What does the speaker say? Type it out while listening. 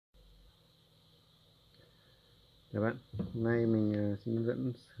Chào bạn, hôm nay mình xin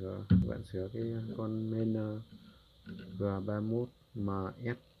dẫn bạn sửa cái con main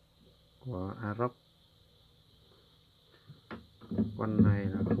g31m-s của Asrock. Con này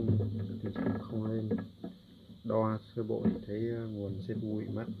là không lên đo sơ bộ thì thấy nguồn CPU bị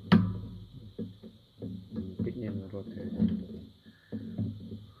mất. Tất nhiên là có thể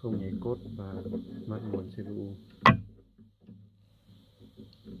không nhảy cốt và mất nguồn CPU.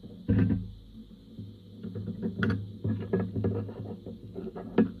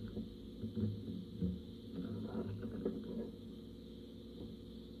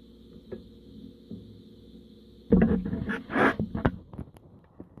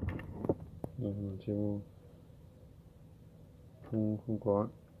 Nguồn CPU không có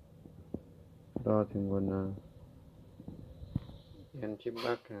đo thì nguồn en chip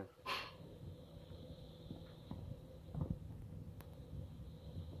back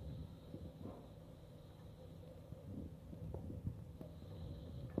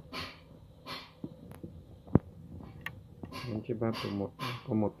en chip back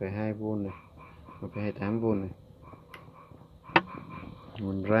có 1,2V này, 1,28V này.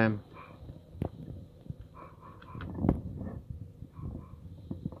 Nguồn RAM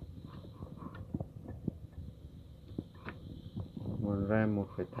nguồn RAM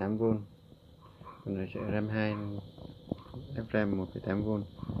 1,8V, còn này sẽ RAM 2 RAM 1,8V.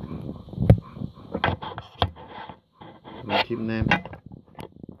 Nguồn chip nam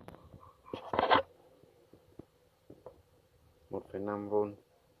 1,5V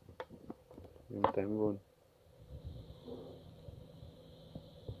 8V.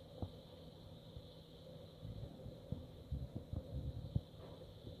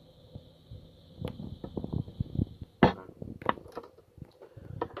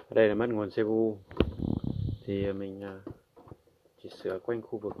 Ở đây là mất nguồn CPU thì mình chỉ sửa quanh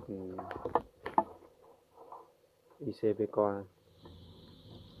khu vực IC vcore.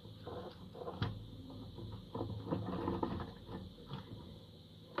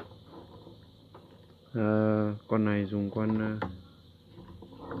 Con này dùng con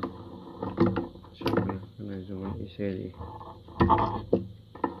này dùng con IC gì?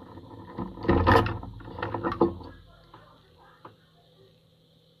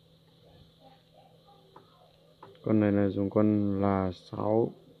 Con này là dùng con là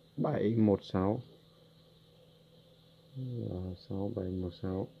 6716. Là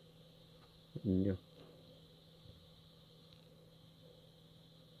 6716. Nhìn được.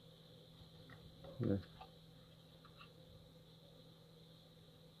 Đây.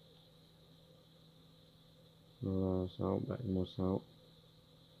 Là 6716.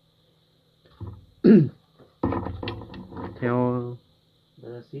 Theo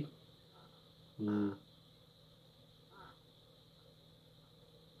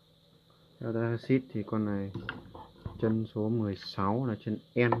datasheet thì con này chân số 16 là chân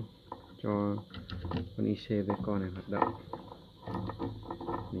N cho con IC vcore này hoạt động.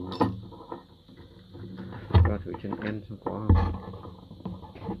 Mình đo thử chân N xem có không.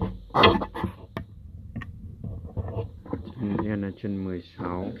 Chân N là chân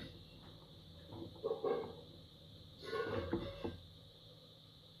 16.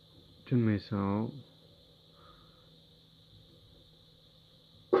 Chân 16.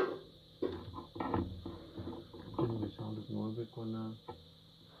 Chân 16 được nối với con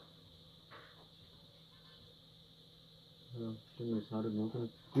chân 16 được nối con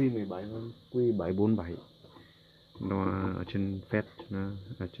Q17 hơn, Q747. Nó ở trên phép, nó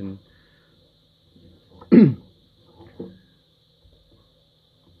ở trên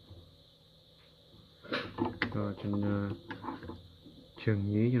cho trên trường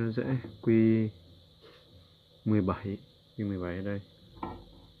nhí cho nó dễ. Q17 ở đây.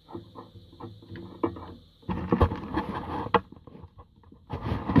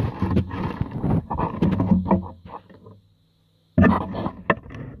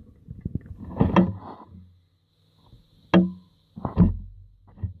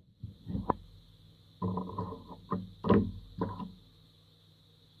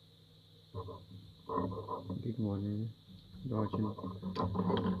 Cái nguồn này đo trên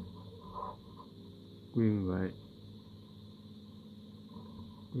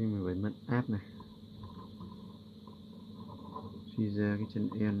Q17m-s này, suy ra cái chân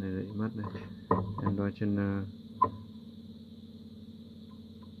N này lại mất này. Em đo chân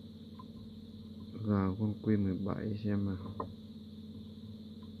vào con Q17 xem nào.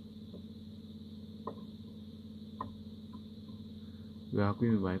 Vào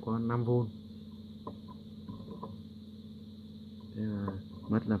Q17 có 5V. Thế là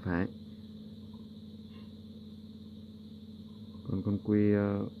mất là phải. Còn con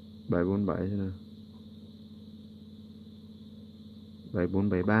Q747 thế nào?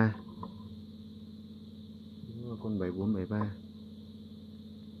 7473. Đúng là con 7473.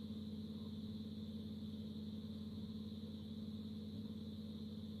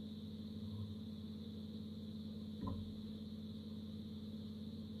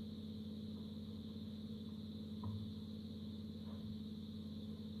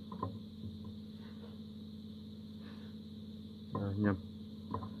 Nhầm,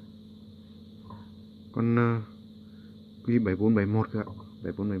 con Q7471 các bạn,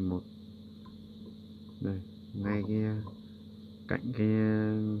 7471 đây, ngay cái cạnh cái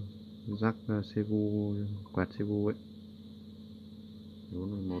rắc CPU, quạt CPU ấy.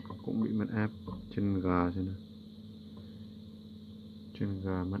 7471 cũng bị mất áp chân G cho nó, chân G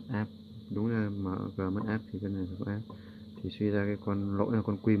mất áp. Đúng là mà G mất áp thì cái này phải có áp, thì suy ra cái con lỗi là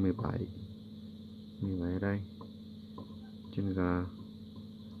con Q17 ở đây, chân G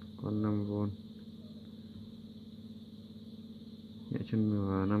con 5V. Nhẹ chân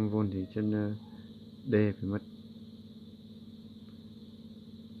G 5V thì chân D phải mất,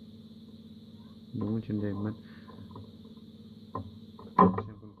 đúng chân D mất.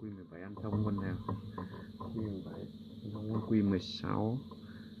 Xem con Q17 ăn thông con nào. Q17 con Q16,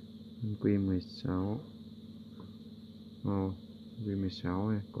 Q16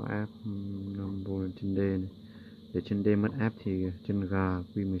 Q16 này có áp 5V trên D này. Để chân D mất áp thì chân G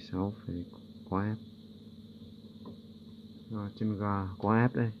Q16 phải có áp. Chân G có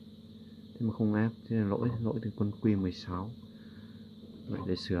áp đây, thế mà không áp, thế là lỗi từ con Q16. Vậy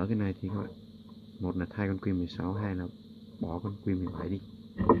để sửa cái này thì các bạn, một là thay con Q16, hai là bỏ con Q17 đi.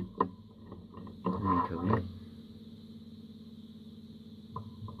 Mình thử nhé.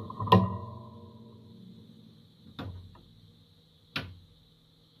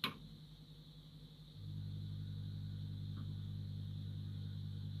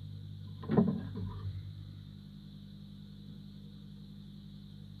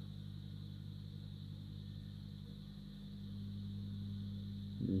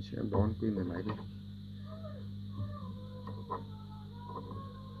 Mình sẽ bón Q17 đi.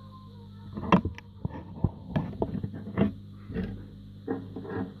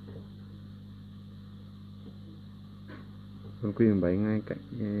 Con Q17 ngay cạnh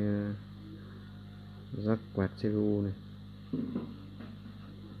rắc quạt CPU này.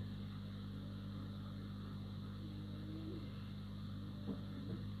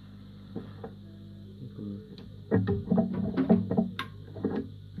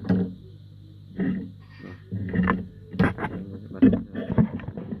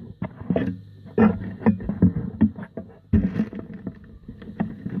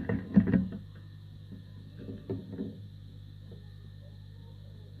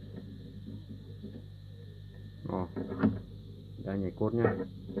 Đã nhảy cốt nhá.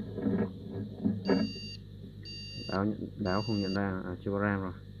 Đáo không nhận ra chưa có RAM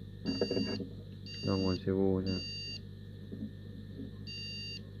rồi. Do nguồn CPU cho.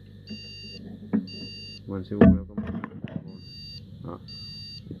 Nguồn CPU nó có đó.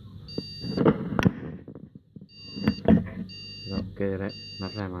 Rồi, ok đấy,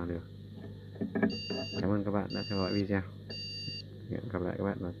 lắp RAM vào được. Cảm ơn các bạn đã theo dõi video. Hẹn gặp lại các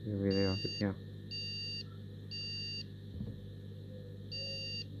bạn vào video tiếp theo.